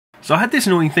So I had this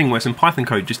annoying thing where some Python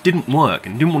code just didn't work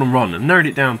and didn't want to run, and narrowed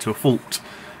it down to a fault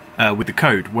with the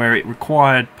code where it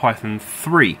required Python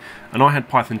 3, and I had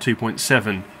Python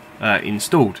 2.7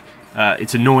 installed.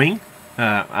 It's annoying,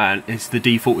 and it's the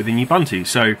default within Ubuntu,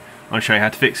 so I'll show you how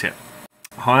to fix it.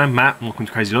 Hi, I'm Matt and welcome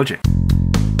to Crazy Logic.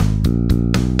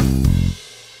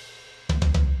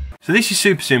 So this is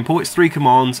super simple, it's 3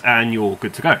 commands and you're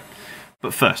good to go.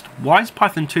 But first, why is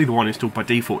Python 2 the one installed by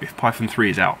default if Python 3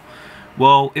 is out?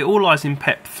 Well, it all lies in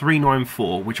pep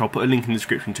 394, which I'll put a link in the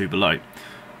description to below.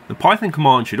 The Python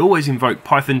command should always invoke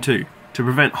Python 2 to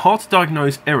prevent hard to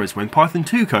diagnose errors when Python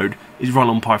 2 code is run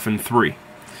on Python 3.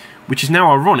 Which is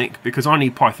now ironic because I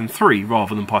need Python 3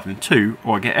 rather than Python 2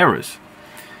 or I get errors.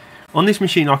 On this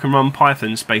machine I can run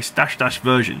python --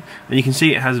 version, and you can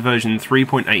see it has version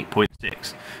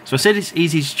 3.8.6. So I said it's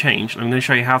easy to change, and I'm going to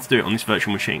show you how to do it on this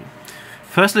virtual machine.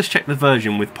 First let's check the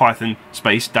version with python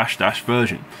 --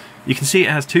 version. You can see it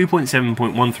has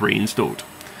 2.7.13 installed.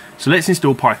 So let's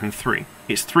install Python 3.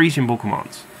 It's 3 simple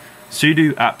commands.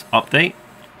 Sudo apt update,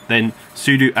 then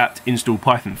sudo apt install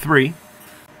Python 3,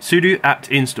 sudo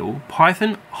apt install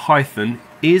python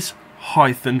 -is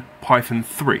Python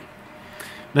 3.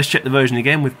 Let's check the version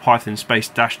again with python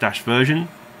 -- version,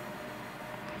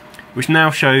 which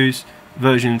now shows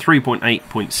version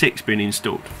 3.8.6 being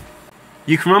installed.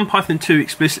 You can run Python 2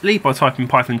 explicitly by typing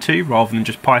Python 2 rather than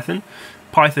just Python.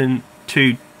 Python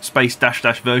 2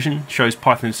 -- version shows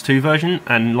Python's 2 version,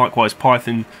 and likewise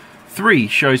Python 3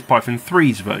 shows Python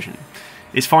 3's version.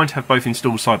 It's fine to have both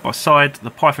installed side by side.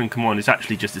 The Python command is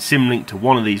actually just a symlink to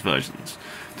one of these versions.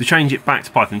 To change it back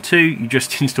to Python 2, you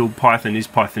just install Python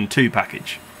 -- Python 2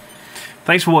 package.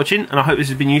 Thanks for watching, and I hope this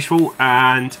has been useful,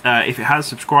 and if it has,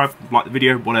 subscribe, like the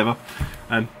video, whatever.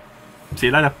 See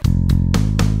you later.